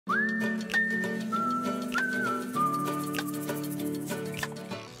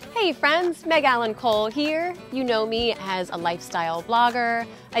Hey friends, Meg Allen Cole here. You know me as a lifestyle blogger,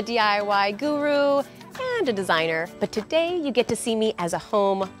 a DIY guru, and a designer, but today you get to see me as a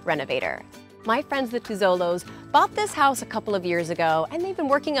home renovator. My friends the Tuzzolos bought this house a couple of years ago and they've been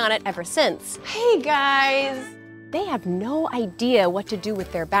working on it ever since. Hey guys! They have no idea what to do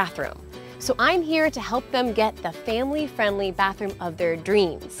with their bathroom. So I'm here to help them get the family-friendly bathroom of their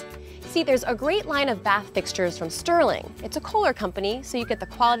dreams. See, there's a great line of bath fixtures from Sterling. It's a Kohler company, so you get the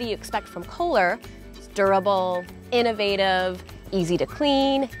quality you expect from Kohler. It's durable, innovative, easy to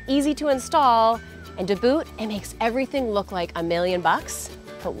clean, easy to install, and to boot, it makes everything look like $1 million,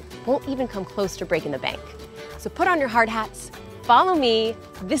 but won't even come close to breaking the bank. So put on your hard hats, follow me,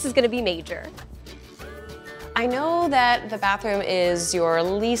 this is gonna be major. I know that the bathroom is your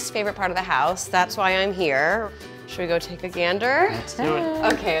least favorite part of the house. That's why I'm here. Should we go take a gander? Let's do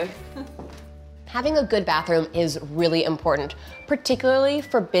it. Okay. Having a good bathroom is really important, particularly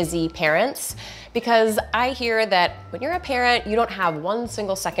for busy parents, because I hear that when you're a parent, you don't have one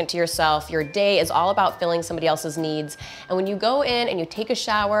single second to yourself. Your day is all about filling somebody else's needs. And when you go in and you take a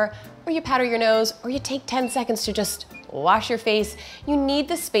shower, or you powder your nose, or you take 10 seconds to just wash your face, you need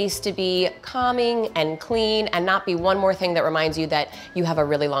the space to be calming and clean and not be one more thing that reminds you that you have a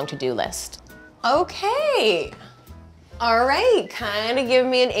really long to-do list. Okay. All right, kind of give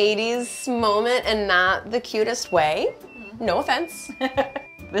me an 80s moment and not the cutest way. No offense.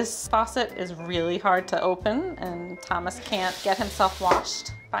 This faucet is really hard to open and Thomas can't get himself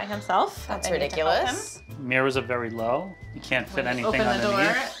washed by himself. That's ridiculous. Mirrors are very low. You can't fit anything Open the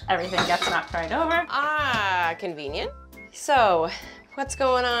underneath. door, everything gets knocked right over. Ah, convenient. So, what's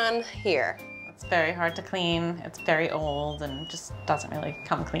going on here? It's very hard to clean. It's very old and just doesn't really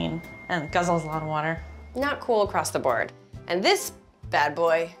come clean and guzzles a lot of water. Not cool across the board. And this bad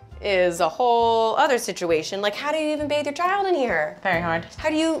boy is a whole other situation. Like, how do you even bathe your child in here? Very hard. How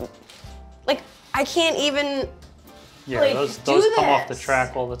do you, like, I can't even, Yeah, like, those do come off the this.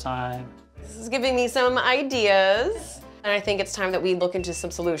 track all the time. This is giving me some ideas. And I think it's time that we look into some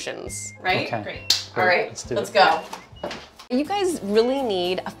solutions, right? Okay. Great. All right, let's let's it. go. You guys really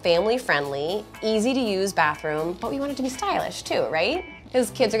need a family-friendly, easy-to-use bathroom, but we want it to be stylish too, right?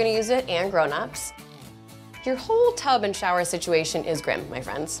 Because kids are gonna use it and grown-ups. Your whole tub and shower situation is grim, my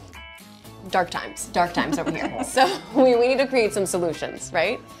friends. Dark times over here. So we need to create some solutions,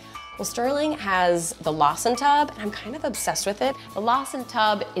 right? Well, Sterling has the Lawson tub, and I'm kind of obsessed with it. The Lawson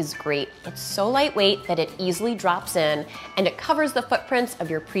tub is great. It's so lightweight that it easily drops in, and it covers the footprints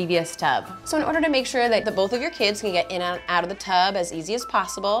of your previous tub. So in order to make sure that both of your kids can get in and out of the tub as easy as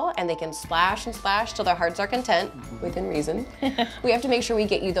possible, and they can splash and splash till their hearts are content, within reason, we have to make sure we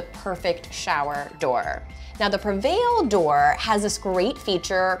get you the perfect shower door. Now the Prevail door has this great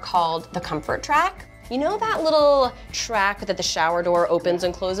feature called the Comfort Track. You know that little track that the shower door opens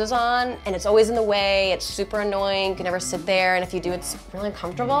and closes on, and it's always in the way, it's super annoying, you can never sit there, and if you do, it's really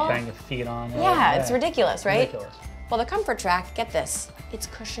uncomfortable. Bang your feet on it. Yeah, it's ridiculous, right? Ridiculous. Well, the Comfort Track, get this, it's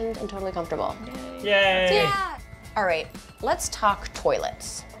cushioned and totally comfortable. Yay! Yeah! All right, let's talk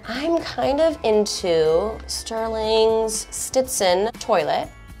toilets. I'm kind of into Sterling's Stinson toilet.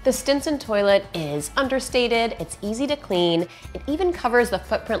 The Stinson toilet is understated, it's easy to clean, it even covers the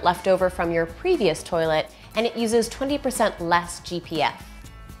footprint left over from your previous toilet, and it uses 20% less GPF.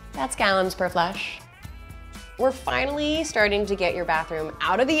 That's gallons per flush. We're finally starting to get your bathroom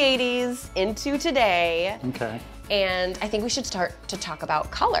out of the 80s into today. Okay. And I think we should start to talk about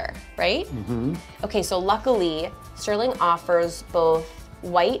color, right? Mm-hmm. Okay, so luckily, Sterling offers both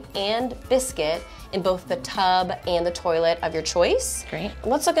white and biscuit in both the tub and the toilet of your choice. Great.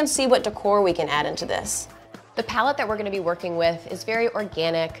 Let's look and see what decor we can add into this. The palette that we're gonna be working with is very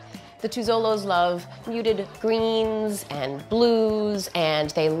organic. The Tuzzolos love muted greens and blues,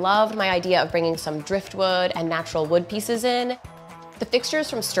 and they loved my idea of bringing some driftwood and natural wood pieces in. The fixtures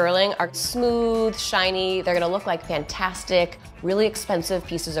from Sterling are smooth, shiny, they're gonna look like fantastic, really expensive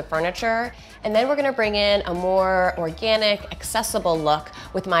pieces of furniture. And then we're gonna bring in a more organic, accessible look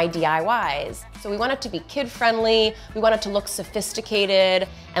with my DIYs. So we want it to be kid-friendly, we want it to look sophisticated,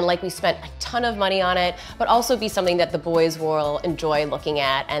 and like we spent a ton of money on it, but also be something that the boys will enjoy looking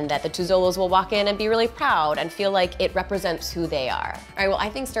at and that the Tuzzolos will walk in and be really proud and feel like it represents who they are. All right, well, I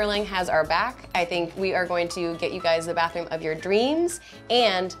think Sterling has our back. I think we are going to get you guys the bathroom of your dreams,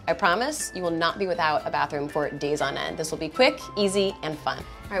 and I promise you will not be without a bathroom for days on end. This will be quick, easy, and fun.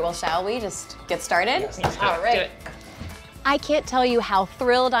 All right, well, shall we just get started? Yes, All right. I can't tell you how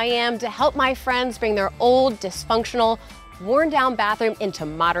thrilled I am to help my friends bring their old, dysfunctional, worn-down bathroom into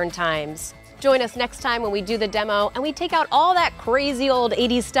modern times. Join us next time when we do the demo and we take out all that crazy old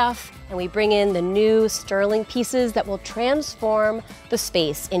 80s stuff and we bring in the new sterling pieces that will transform the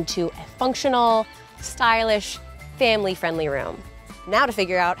space into a functional, stylish, family-friendly room. Now to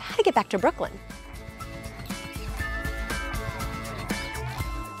figure out how to get back to Brooklyn.